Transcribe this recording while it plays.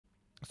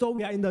So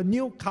we are in the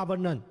new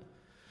covenant.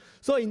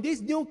 So in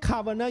this new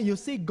covenant, you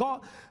see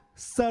God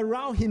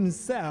surround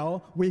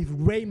himself with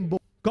rainbow.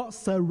 God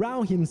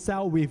surround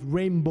himself with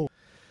rainbow.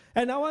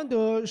 And I want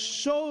to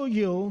show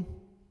you,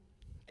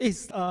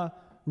 it's a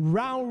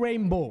round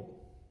rainbow.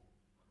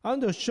 I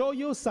want to show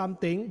you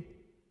something.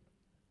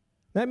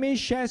 Let me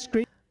share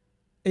screen.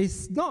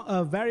 It's not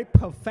a very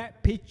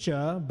perfect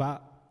picture,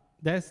 but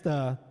that's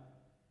the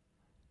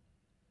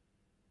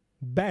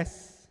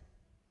best.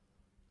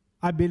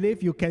 I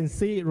believe you can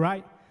see it,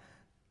 right?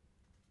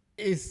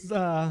 It's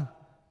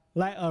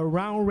like a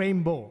round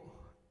rainbow.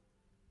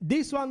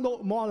 This one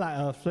look more like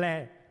a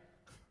flare.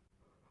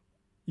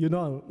 You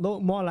know,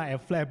 look more like a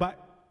flare. But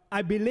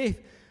I believe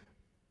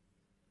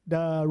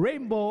the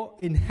rainbow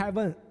in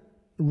heaven,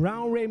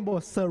 round rainbow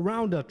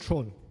surround the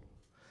throne.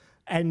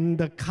 And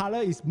the color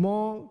is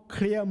more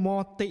clear,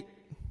 more thick,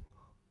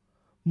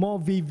 more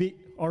vivid,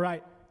 all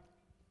right?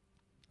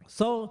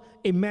 So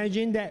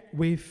imagine that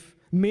with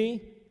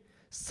me,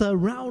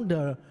 surround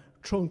the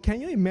throne.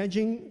 Can you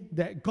imagine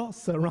that God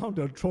surround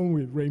the throne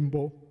with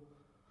rainbow?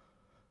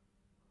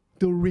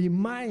 To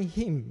remind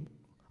him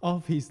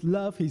of his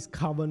love, his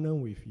covenant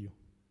with you.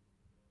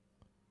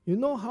 You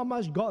know how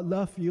much God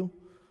loves you?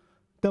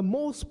 The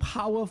most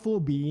powerful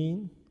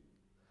being,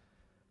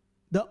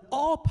 the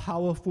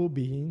all-powerful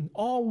being,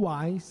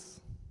 all-wise,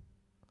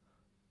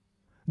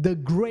 the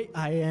great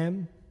I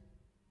am,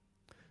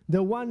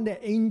 the one that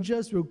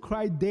angels will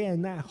cry day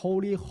and night,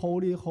 holy,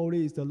 holy,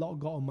 holy is the Lord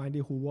God Almighty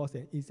who was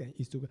and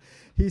is to come.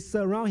 He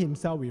surrounds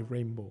himself with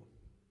rainbow.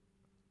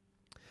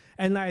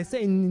 And like I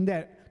said, in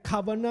that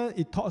covenant,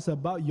 it talks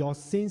about your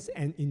sins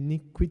and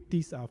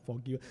iniquities are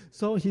forgiven.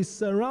 So he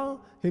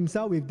surrounds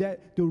himself with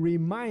that to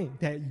remind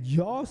that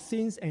your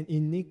sins and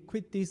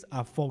iniquities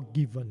are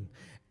forgiven.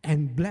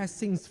 And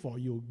blessings for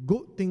you,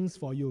 good things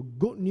for you,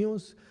 good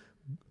news,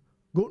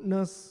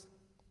 goodness,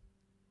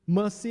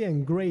 mercy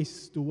and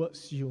grace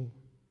towards you.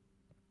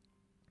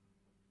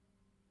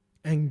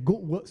 And good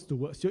words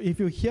towards you. If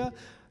you hear,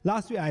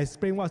 last week I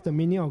explained what's the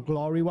meaning of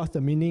glory, what's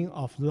the meaning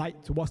of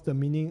light, what's the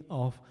meaning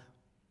of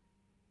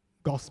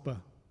gospel,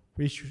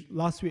 which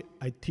last week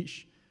I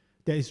teach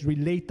that is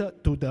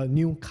related to the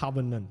new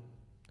covenant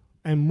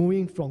and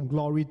moving from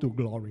glory to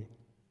glory.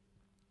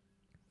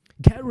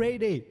 Get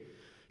ready.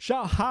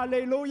 Shout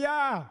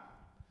hallelujah.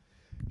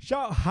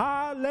 Shout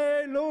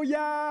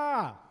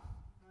hallelujah.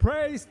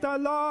 Praise the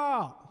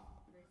Lord.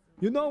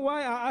 You know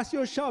why I ask you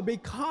to shout?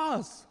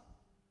 Because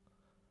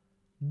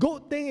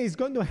good thing is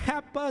going to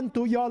happen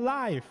to your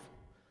life.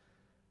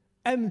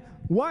 And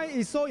why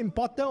it's so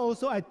important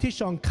also, I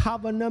teach on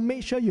covenant.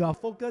 Make sure you are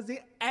focusing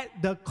at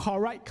the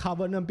correct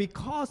covenant.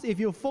 Because if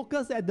you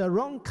focus at the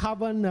wrong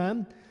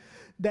covenant,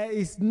 there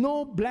is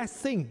no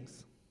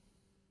blessings.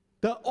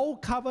 The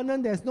old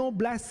covenant, there's no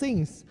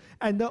blessings.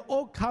 And the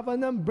old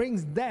covenant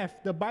brings death.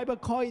 The Bible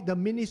calls it the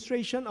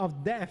ministration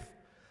of death.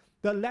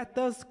 The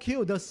letters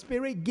kill. The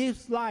Spirit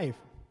gives life.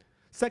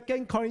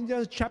 2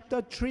 Corinthians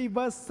chapter 3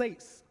 verse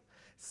 6,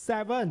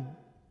 7.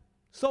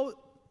 So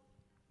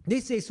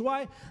this is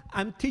why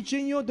I'm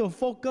teaching you to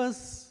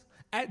focus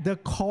at the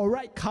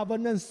correct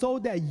covenant so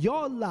that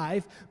your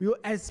life will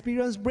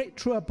experience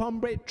breakthrough upon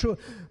breakthrough.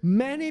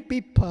 Many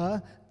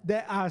people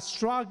that are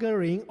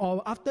struggling,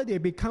 or after they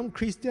become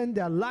Christian,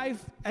 their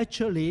life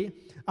actually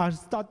are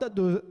started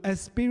to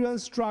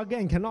experience struggle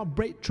and cannot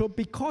break through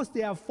because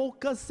they are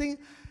focusing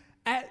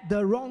at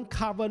the wrong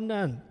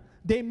covenant.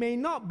 They may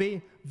not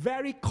be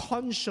very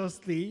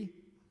consciously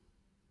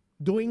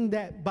doing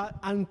that, but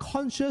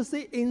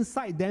unconsciously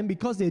inside them,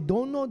 because they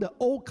don't know the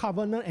old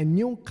covenant and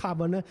new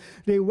covenant,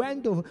 they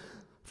went to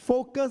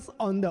focus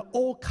on the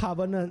old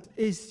covenant.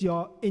 Is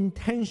your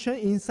intention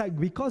inside?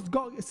 Because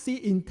God sees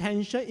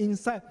intention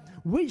inside.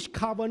 Which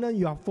covenant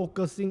you are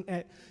focusing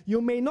at? You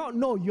may not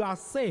know you are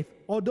saved.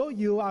 Although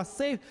you are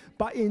saved,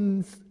 but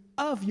in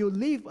earth you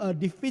live a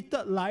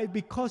defeated life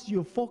because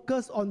you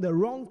focus on the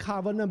wrong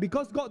covenant.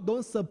 Because God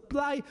don't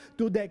supply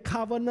to that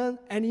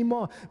covenant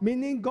anymore.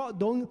 Meaning God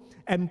don't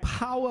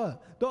empower,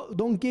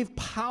 don't give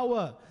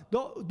power,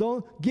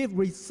 don't give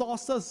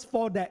resources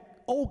for that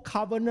old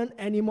covenant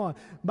anymore.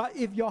 But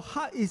if your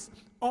heart is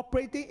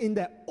operating in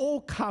that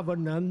old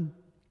covenant,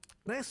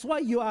 that's why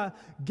you are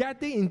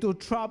getting into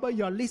trouble.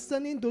 You are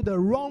listening to the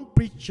wrong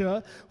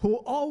preacher who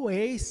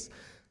always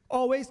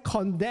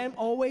condemn,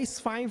 always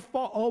find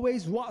fault,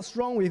 always what's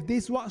wrong with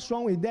this, what's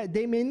wrong with that.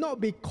 They may not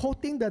be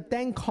quoting the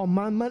 10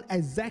 Commandments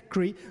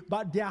exactly,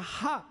 but their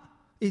heart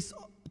is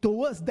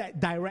towards that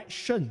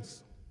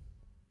directions.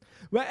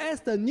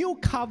 Whereas the new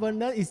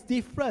covenant is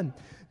different.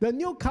 The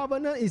new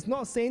covenant is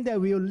not saying that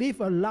we will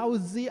live a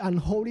lousy,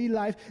 unholy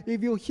life.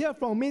 If you hear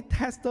from me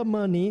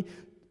testimony,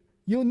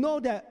 you know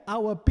that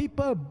our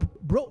people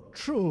broke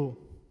through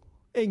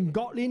in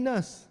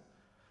godliness,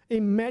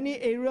 in many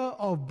areas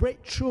of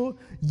breakthrough,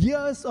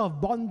 years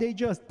of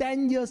bondages,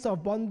 10 years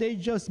of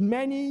bondages,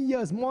 many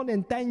years, more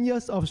than 10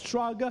 years of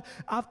struggle.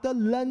 After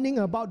learning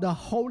about the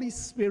Holy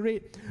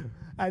Spirit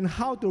and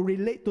how to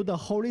relate to the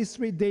Holy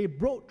Spirit, they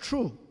broke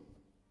through.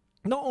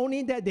 Not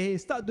only that, they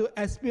start to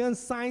experience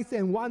signs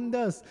and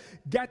wonders,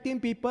 getting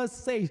people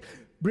saved,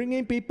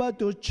 bringing people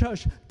to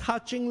church,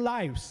 touching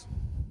lives.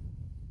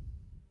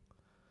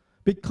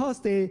 Because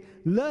they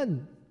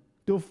learn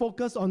to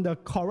focus on the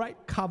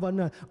correct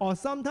covenant. Or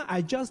sometimes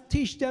I just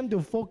teach them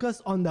to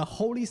focus on the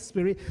Holy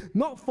Spirit,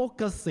 not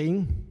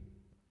focusing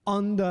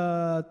on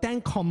the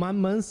 10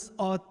 Commandments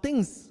or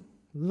things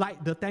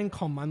like the 10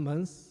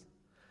 Commandments.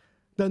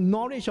 The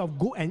knowledge of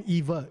good and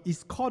evil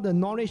is called the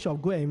knowledge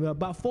of good and evil,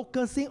 but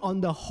focusing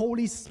on the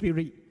Holy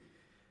Spirit,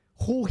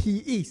 who He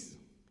is.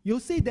 You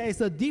see, there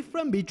is a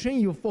difference between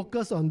you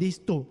focus on these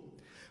two.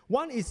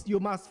 One is you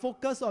must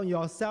focus on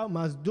yourself,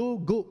 must do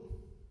good,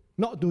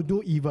 not to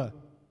do evil.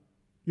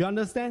 You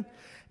understand?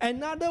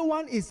 Another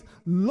one is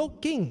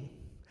looking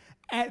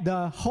at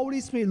the Holy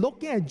Spirit,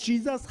 looking at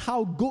Jesus,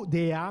 how good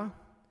they are.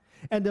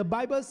 And the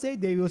Bible says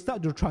they will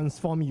start to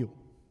transform you.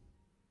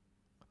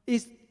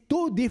 It's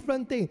two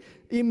different things.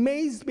 It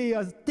may be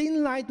a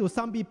thin line to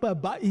some people,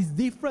 but it's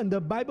different. The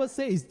Bible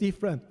says it's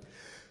different.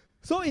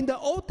 So in the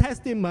Old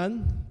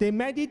Testament, they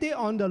meditate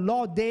on the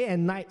law day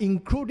and night,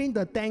 including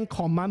the 10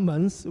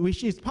 Commandments,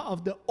 which is part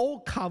of the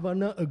Old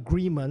Covenant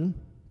agreement.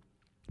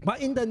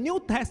 But in the New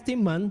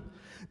Testament,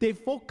 they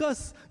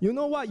focus, you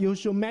know what, you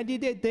should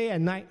meditate day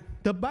and night.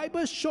 The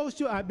Bible shows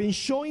you, I've been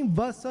showing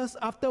verses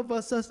after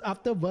verses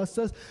after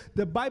verses.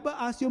 The Bible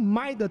asks you,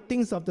 mind the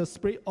things of the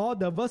Spirit. All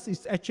the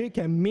verses actually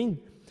can mean,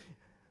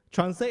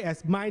 translate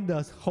as mind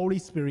the Holy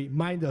Spirit,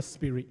 mind the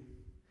Spirit.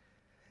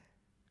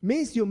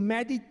 Means you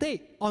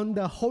meditate on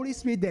the Holy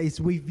Spirit that is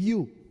with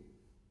you.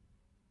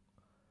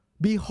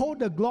 Behold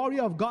the glory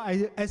of God.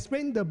 I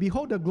explained the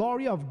behold the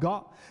glory of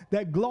God.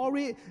 That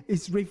glory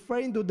is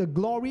referring to the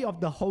glory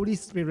of the Holy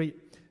Spirit.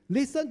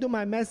 Listen to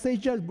my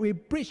messages. We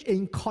preach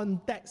in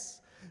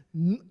context.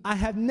 I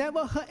have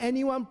never heard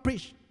anyone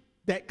preach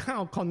that kind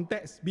of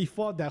context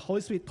before the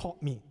Holy Spirit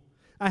taught me.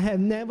 I have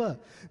never.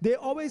 They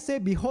always say,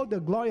 behold the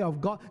glory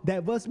of God.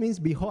 That verse means,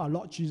 behold our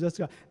Lord Jesus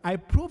Christ. I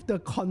prove the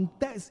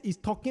context is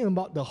talking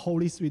about the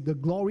Holy Spirit, the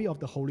glory of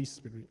the Holy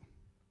Spirit.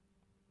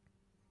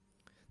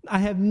 I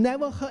have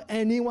never heard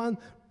anyone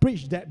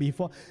preach that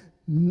before.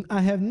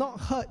 I have not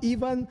heard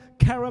even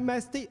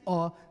charismatic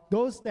or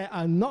those that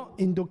are not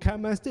into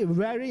charismatic,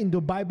 very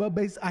into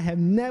Bible-based. I have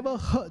never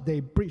heard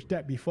they preach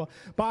that before.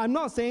 But I'm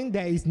not saying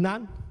there is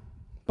none.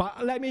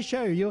 But let me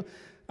share with you,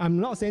 I'm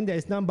not saying there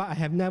is none, but I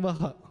have never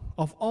heard.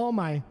 Of all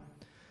my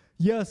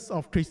years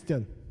of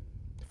Christian,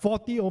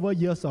 40 over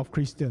years of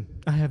Christian,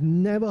 I have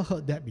never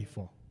heard that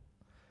before.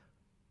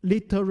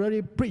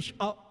 Literally preach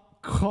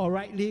out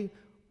correctly,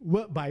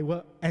 word by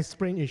word,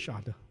 explain each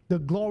other. The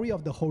glory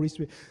of the Holy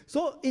Spirit.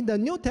 So in the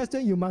New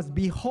Testament, you must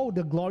behold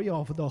the glory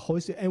of the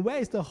Holy Spirit. And where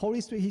is the Holy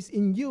Spirit? He's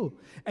in you.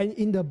 And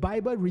in the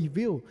Bible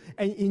revealed.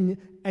 And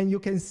you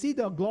can see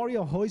the glory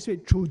of the Holy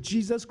Spirit through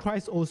Jesus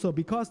Christ also,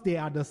 because they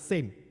are the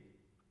same.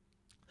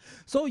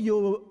 So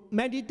you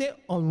meditate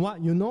on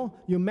what? You know,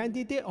 you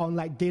meditate on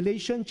like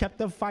Galatians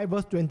chapter 5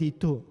 verse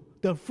 22.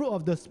 The fruit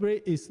of the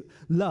Spirit is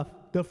love.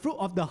 The fruit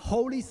of the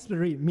Holy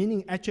Spirit,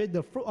 meaning actually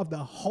the fruit of the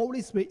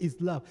Holy Spirit is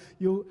love.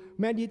 You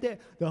meditate,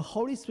 the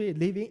Holy Spirit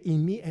living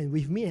in me and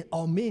with me and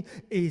on me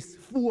is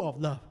full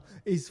of love.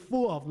 Is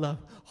full of love.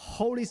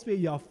 Holy Spirit,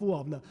 you are full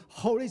of love.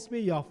 Holy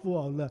Spirit, you are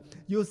full of love.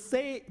 You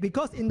say,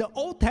 because in the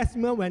Old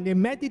Testament, when they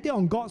meditate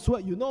on God's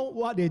word, you know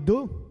what they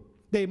do?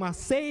 They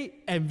must say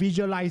and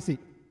visualize it.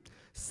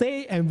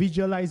 Say and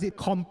visualize it.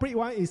 Complete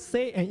one is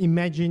say and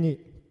imagine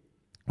it.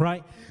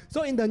 Right?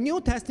 So in the New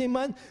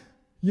Testament,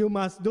 you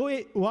must do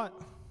it what?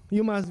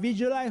 You must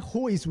visualize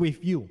who is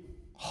with you.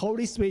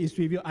 Holy Spirit is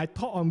with you. I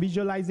taught on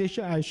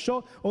visualization. I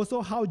showed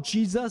also how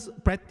Jesus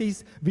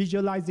practiced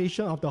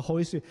visualization of the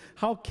Holy Spirit.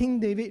 How King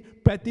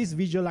David practiced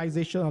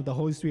visualization of the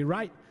Holy Spirit,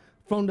 right?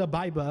 From the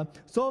Bible.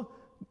 So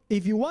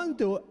if you want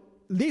to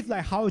live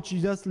like how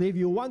Jesus lived,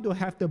 you want to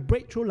have the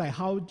breakthrough like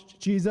how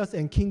Jesus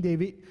and King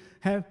David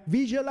have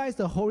visualized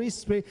the Holy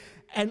Spirit,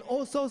 and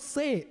also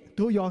say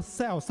to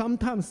yourself,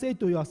 sometimes say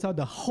to yourself,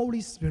 the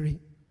Holy Spirit.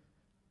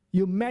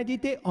 You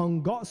meditate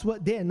on God's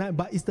word day and night,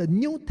 but it's the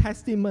New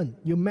Testament.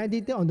 You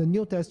meditate on the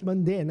New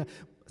Testament day and night.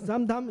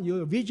 Sometimes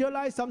you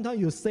visualize, sometimes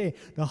you say,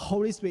 the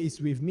Holy Spirit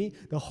is with me,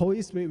 the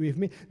Holy Spirit with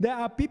me. There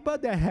are people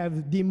that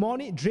have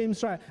demonic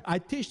dreams, right? I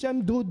teach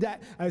them do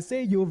that. I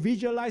say, you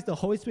visualize the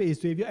Holy Spirit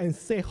is with you and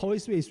say, Holy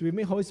Spirit is with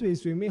me, Holy Spirit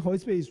is with me, Holy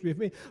Spirit is with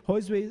me.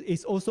 Holy Spirit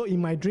is also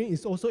in my dream,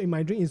 is also in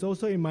my dream, is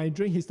also in my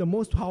dream. He's the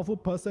most powerful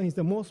person, he's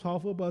the most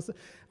powerful person.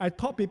 I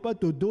taught people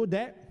to do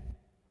that.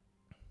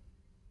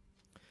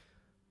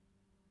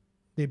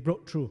 They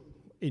broke through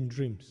in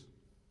dreams.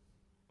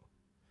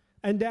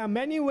 And there are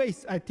many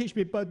ways I teach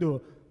people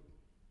to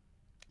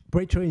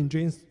break through in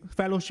dreams,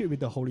 fellowship with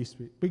the Holy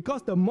Spirit.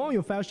 Because the more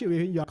you fellowship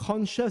with Him, you are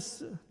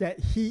conscious that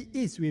He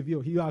is with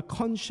you. You are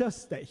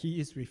conscious that He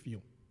is with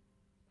you.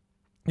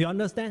 You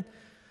understand?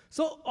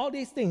 So all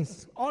these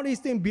things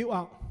build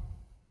up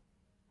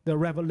the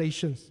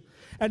revelations.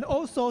 And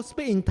also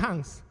speak in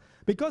tongues.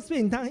 Because speak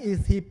in tongues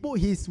is He put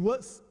His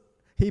words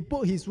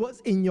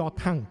in your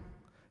tongue.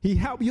 He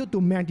helps you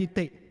to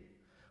meditate.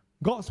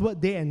 God's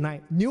word day and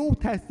night. New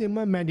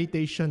Testament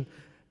meditation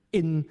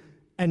in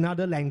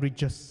another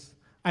languages.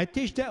 I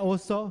teach that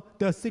also,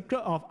 the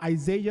secret of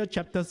Isaiah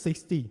chapter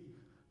 60.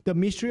 The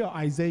mystery of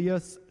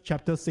Isaiah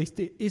chapter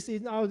 60 is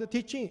in our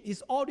teaching.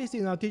 It's all this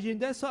in our teaching.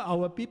 That's why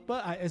our people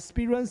are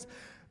experience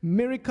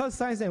miracle,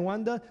 signs, and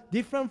wonder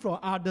different from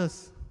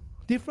others.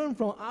 Different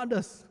from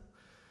others.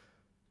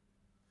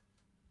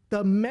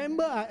 The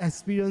members are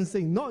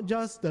experiencing, not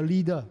just the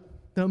leader.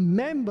 The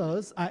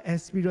members are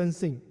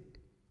experiencing.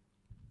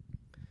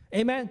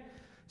 Amen.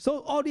 So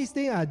all these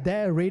things are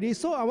there already.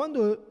 So I want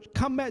to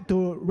come back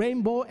to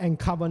rainbow and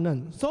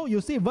covenant. So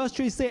you see verse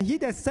 3 says, he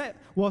that sat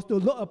was to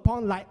look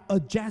upon like a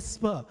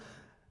jasper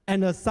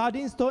and a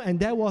sardine stone, and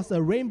there was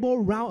a rainbow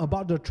round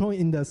about the throne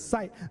in the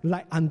sight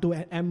like unto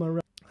an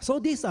emerald. So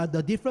these are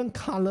the different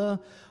color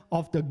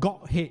of the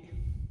Godhead.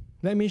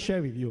 Let me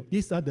share with you.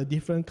 These are the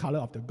different color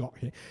of the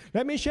Godhead.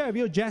 Let me share with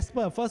you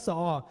jasper. First of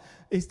all,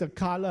 is the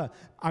color.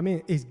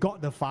 It's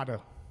God the Father.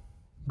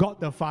 God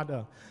the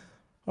Father.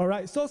 All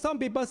right, so some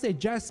people say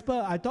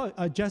jasper. I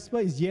thought jasper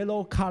is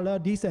yellow color,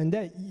 this and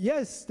that.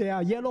 Yes, they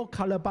are yellow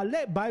color, but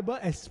let Bible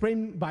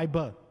explain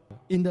Bible.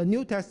 In the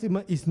New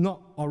Testament, it's not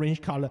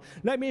orange color.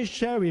 Let me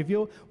share with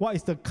you what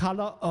is the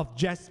color of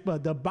jasper.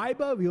 The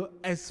Bible will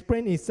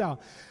explain itself.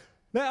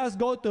 Let us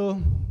go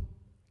to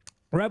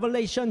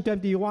Revelation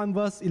 21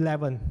 verse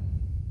 11.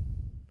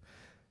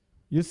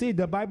 You see,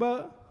 the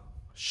Bible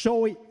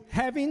show it,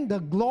 having the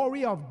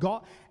glory of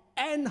God,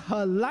 and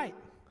her light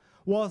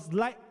was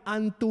like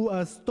unto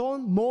a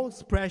stone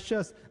most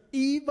precious,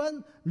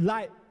 even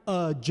like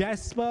a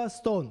jasper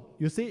stone.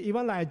 You see,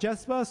 even like a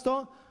jasper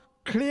stone,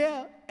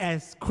 clear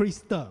as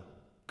crystal.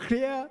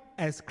 Clear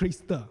as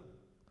crystal.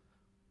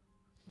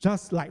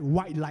 Just like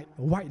white light,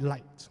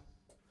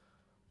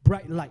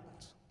 bright light.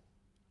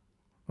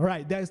 All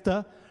right, that's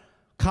the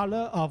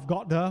color of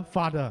God the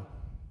Father.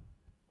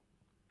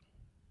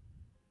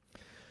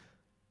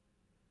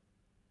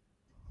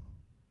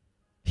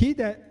 He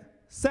that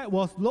sat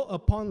was looked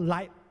upon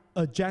like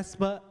a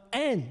jasper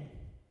and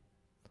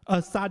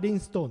a sardine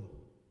stone.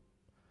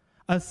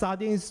 A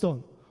sardine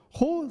stone.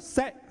 Who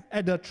sat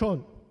at the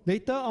throne?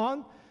 Later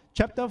on,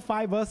 chapter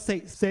 5 verse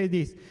 6 say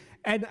this,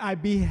 and I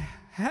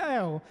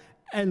beheld,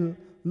 and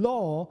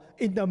lo,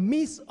 in the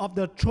midst of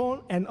the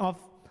throne and of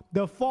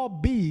the four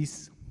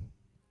beasts,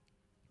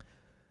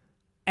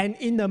 and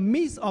in the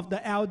midst of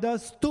the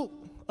elders stood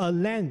a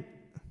lamb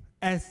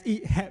as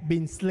it had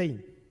been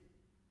slain.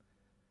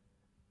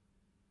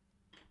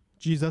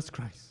 Jesus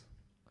Christ.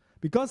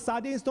 Because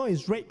sardine stone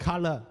is red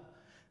color.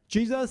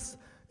 Jesus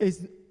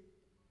is,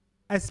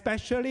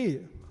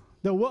 especially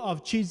the word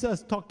of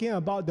Jesus, talking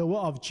about the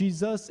word of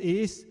Jesus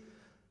is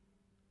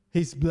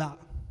his blood.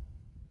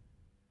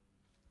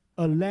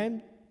 A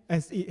lamb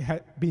as it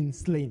had been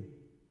slain.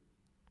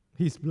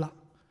 His blood.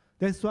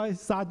 That's why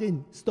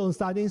sardine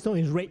stone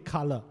is red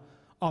color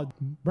or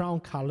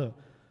brown color.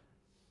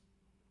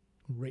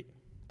 Red.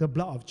 The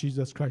blood of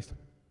Jesus Christ.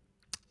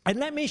 And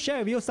let me share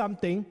with you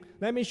something.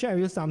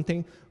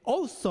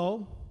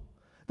 Also,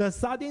 the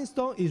sardine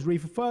stone is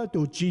referred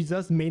to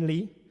Jesus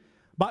mainly,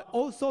 but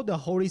also the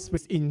Holy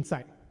Spirit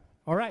inside.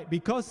 All right,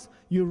 because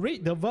you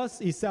read the verse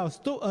itself,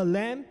 stood a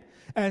lamb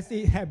as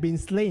it had been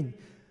slain,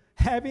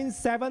 having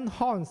 7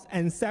 horns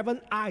and 7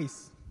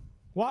 eyes.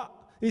 What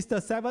is the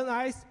 7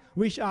 eyes?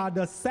 Which are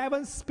the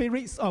 7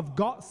 spirits of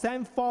God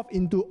sent forth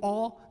into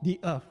all the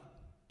earth.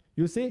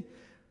 You see?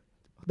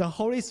 The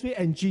Holy Spirit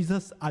and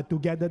Jesus are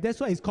together.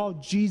 That's why it's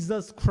called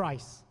Jesus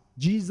Christ.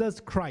 Jesus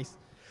Christ.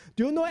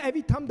 Do you know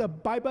every time the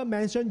Bible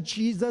mentions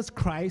Jesus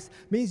Christ,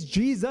 means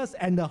Jesus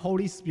and the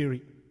Holy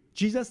Spirit.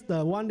 Jesus,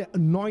 the one that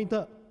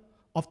anointed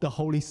of the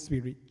Holy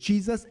Spirit.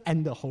 Jesus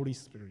and the Holy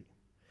Spirit.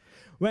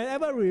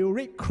 Whenever we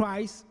read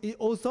Christ, it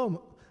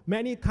also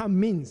many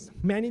times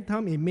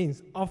it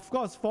means, of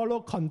course,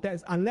 follow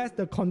context, unless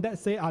the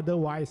context say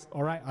otherwise,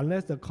 all right?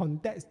 Unless the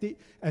context did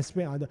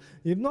explain other.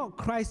 If not,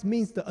 Christ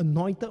means the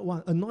anointed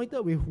one.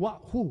 Anointed with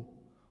what? Who?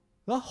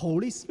 The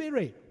Holy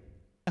Spirit.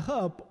 I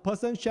heard a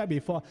person share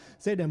before,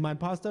 say that my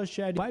pastor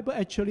shared, the Bible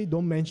actually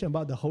don't mention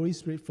about the Holy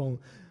Spirit from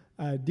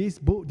this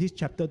book, this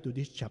chapter to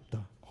this chapter.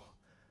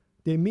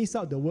 They miss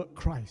out the word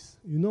Christ.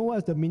 You know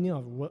what's the meaning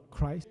of the word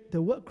Christ?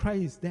 The word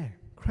Christ is there.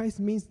 Christ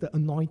means the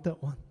anointed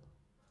one.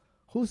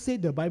 Who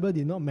said the Bible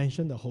did not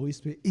mention the Holy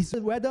Spirit? Is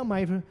whether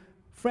my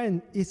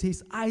friend, is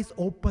his eyes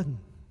open?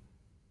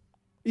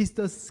 Is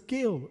the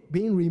scale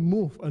being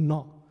removed or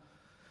not?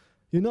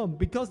 You know,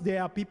 because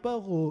there are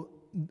people who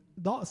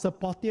not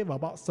supportive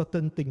about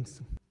certain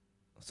things.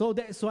 So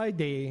that's why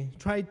they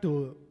try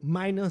to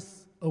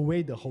minus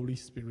away the Holy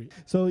Spirit.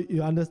 So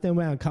you understand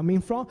where I'm coming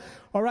from?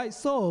 All right,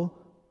 so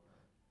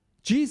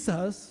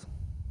Jesus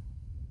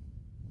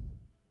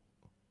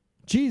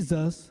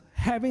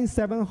having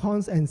 7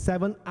 horns and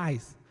 7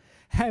 eyes,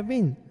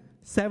 having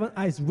 7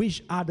 eyes,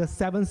 which are the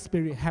 7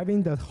 spirits,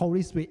 having the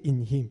Holy Spirit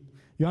in him.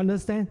 You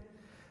understand?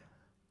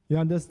 You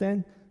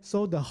understand?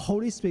 So the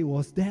Holy Spirit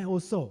was there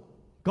also.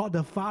 God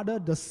the Father,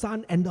 the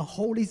Son, and the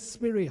Holy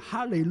Spirit.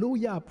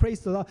 Hallelujah.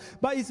 Praise the Lord.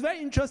 But it's very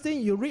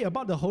interesting. You read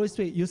about the Holy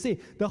Spirit. You see,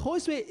 the Holy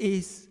Spirit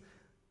is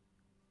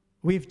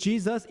with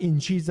Jesus, in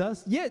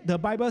Jesus. Yet the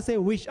Bible says,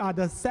 which are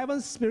the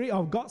seven Spirit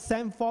of God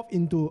sent forth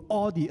into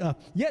all the earth.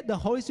 Yet the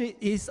Holy Spirit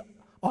is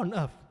on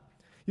earth.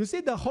 You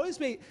see, the Holy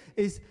Spirit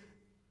is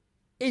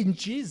in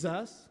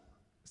Jesus.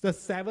 The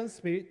seven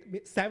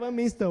Spirit. Seven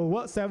means the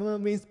word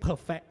seven means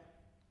perfect.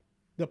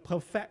 The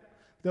perfect,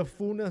 the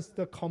fullness,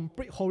 the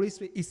complete Holy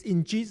Spirit is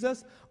in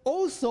Jesus.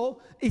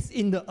 Also, it's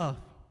in the earth.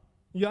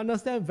 You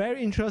understand?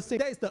 Very interesting.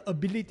 That is the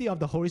ability of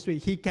the Holy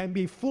Spirit. He can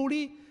be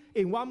fully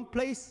in one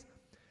place.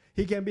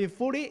 He can be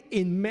fully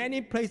in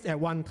many places at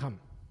one time.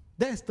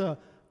 That's the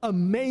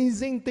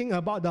amazing thing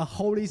about the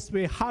Holy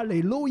Spirit.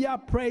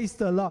 Hallelujah. Praise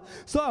the Lord.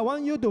 So I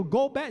want you to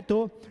go back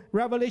to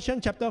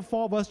Revelation chapter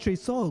 4 verse 3.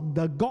 So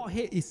the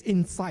Godhead is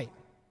inside.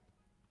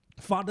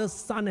 Father,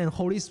 Son, and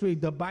Holy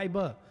Spirit. The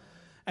Bible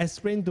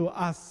explained to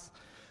us.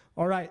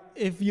 All right.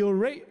 If you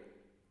read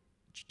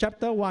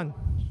chapter 1,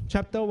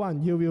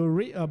 you will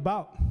read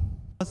about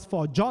verse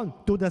 4. John,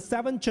 to the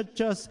seven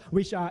churches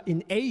which are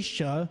in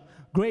Asia,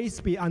 grace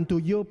be unto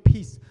you,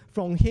 peace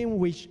from him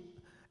which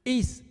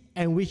is,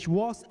 and which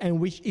was, and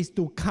which is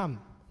to come.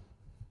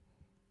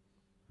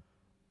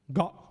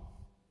 God.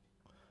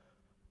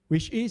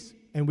 Which is,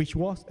 and which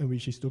was, and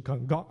which is to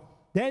come. God.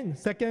 Then,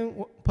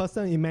 second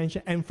person he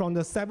mentioned, and from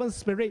the seven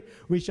Spirit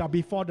which are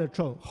before the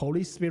throne.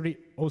 Holy Spirit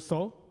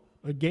also.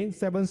 Again,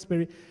 seven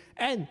Spirit.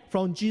 And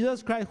from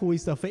Jesus Christ, who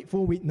is a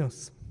faithful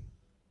witness.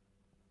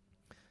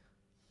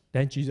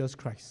 Then Jesus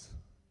Christ.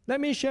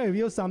 Let me share with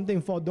you something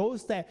for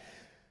those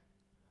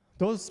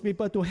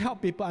people, to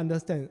help people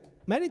understand.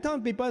 Many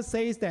times people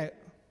say that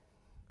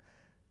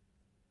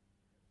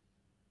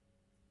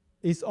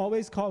it's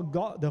always called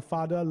God the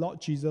Father,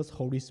 Lord Jesus,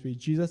 Holy Spirit.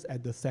 Jesus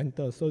at the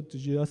center. So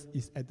Jesus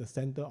is at the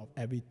center of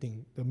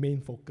everything, the main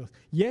focus.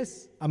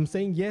 Yes, I'm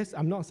saying yes.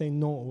 I'm not saying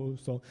no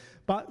also.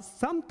 But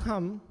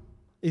sometimes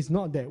it's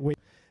not that way.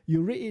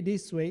 You read it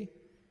this way.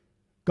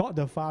 God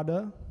the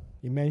Father,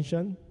 he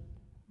mentioned,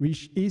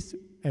 which is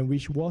and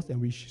which was and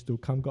which is to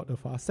come, God the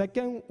Father.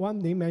 Second one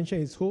they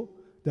mentioned is who?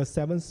 The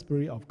seventh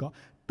Spirit of God.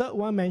 Third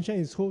one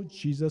mentioned is who?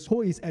 Jesus,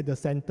 who is at the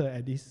center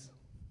at this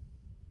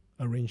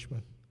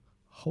arrangement.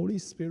 Holy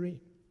Spirit.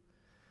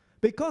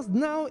 Because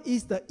now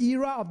is the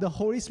era of the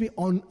Holy Spirit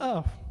on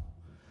earth.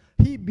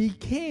 He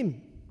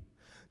became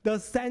the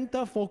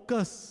center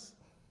focus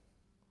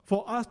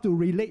for us to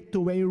relate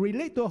to. When you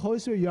relate to the Holy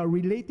Spirit, you are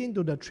relating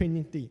to the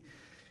Trinity.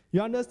 You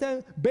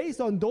understand?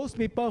 Based on those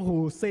people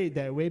who say it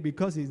that way,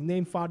 because his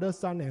name Father,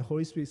 Son, and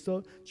Holy Spirit.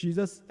 So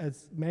Jesus,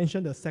 as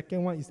mentioned, the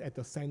second one is at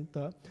the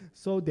center.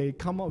 So they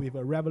come up with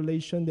a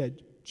revelation that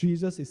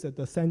Jesus is at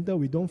the center.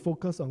 We don't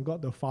focus on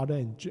God the Father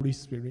and Holy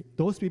Spirit.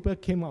 Those people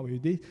came up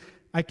with this.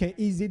 I can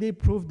easily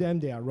prove them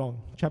they are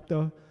wrong.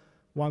 Chapter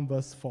 1,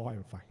 verse 4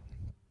 and 5.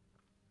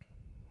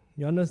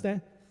 You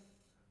understand?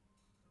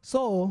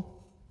 So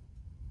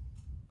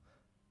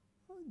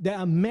there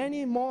are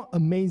many more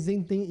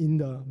amazing things in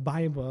the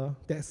Bible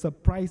that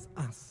surprise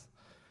us.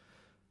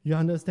 You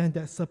understand?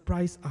 That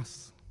surprise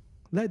us.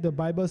 Let the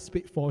Bible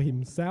speak for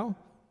himself.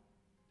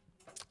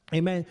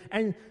 Amen.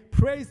 And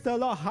praise the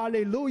Lord.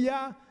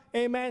 Hallelujah.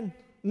 Amen.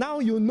 Now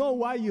you know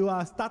why you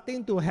are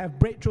starting to have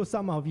breakthrough,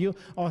 some of you.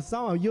 Or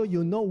some of you,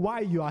 you know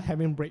why you are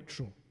having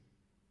breakthrough.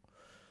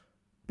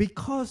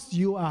 Because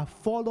you are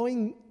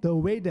following the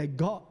way that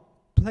God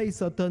plays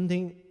certain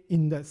things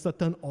in that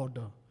certain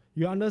order.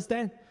 You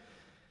understand?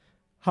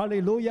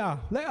 Hallelujah.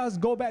 Let us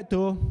go back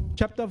to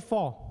chapter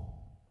 4,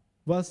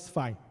 verse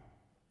 5.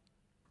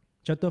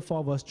 Chapter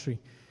 4, verse 3.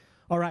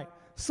 All right.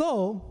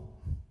 So,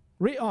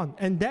 read on.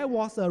 And there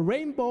was a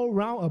rainbow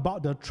round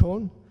about the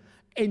throne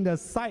in the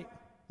sight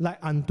like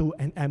unto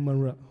an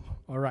emerald.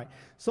 All right.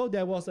 So,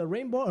 there was a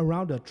rainbow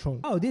around the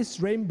throne. Oh, this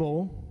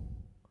rainbow,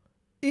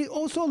 it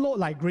also looked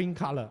like green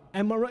color.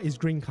 Emerald is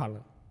green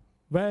color.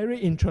 Very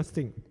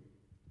interesting.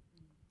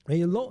 When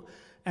you look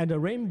at the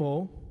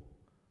rainbow,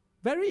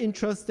 very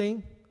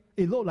interesting.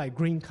 It looked like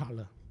green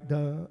color.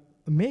 The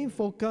main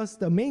focus,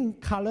 the main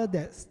color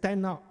that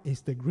stand out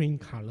is the green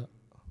color.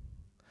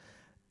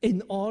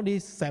 In all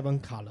these 7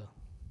 colors.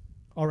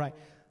 All right.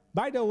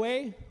 By the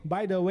way,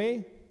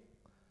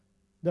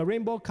 the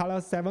rainbow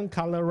color, 7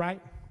 color,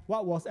 right?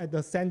 What was at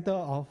the center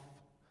of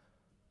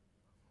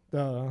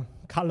the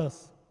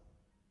colors?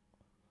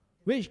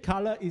 Which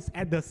color is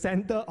at the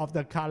center of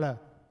the color?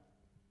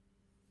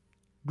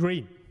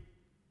 Green.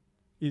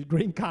 It's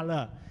green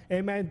color.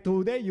 Amen.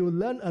 Today you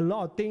learn a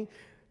lot of things.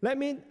 Let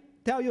me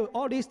tell you,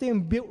 all these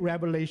things build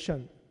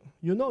revelation.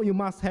 You know, you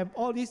must have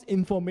all this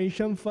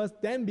information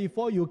first, then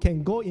before you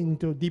can go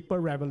into deeper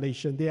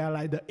revelation. They are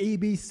like the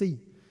ABC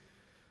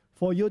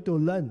for you to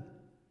learn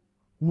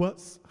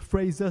words,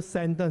 phrases,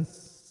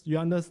 sentence. You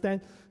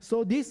understand?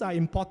 So these are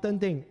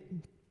important things.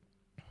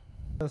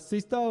 The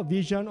sister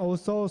Vision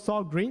also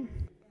saw green.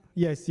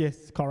 Yes,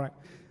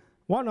 correct.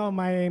 One of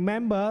my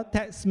members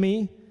texts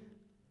me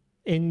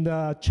in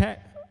the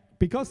chat,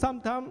 because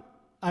sometimes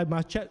I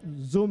must check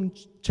Zoom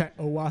chat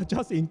a while,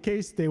 just in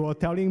case they were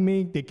telling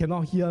me they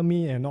cannot hear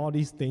me and all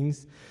these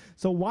things.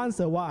 So once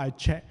a while I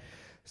check.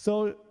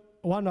 So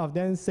one of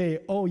them say,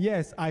 oh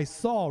yes, I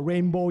saw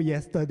rainbow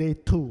yesterday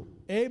too.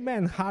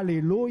 Amen.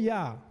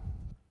 Hallelujah.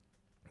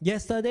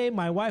 Yesterday,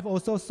 my wife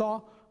also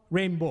saw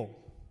rainbow.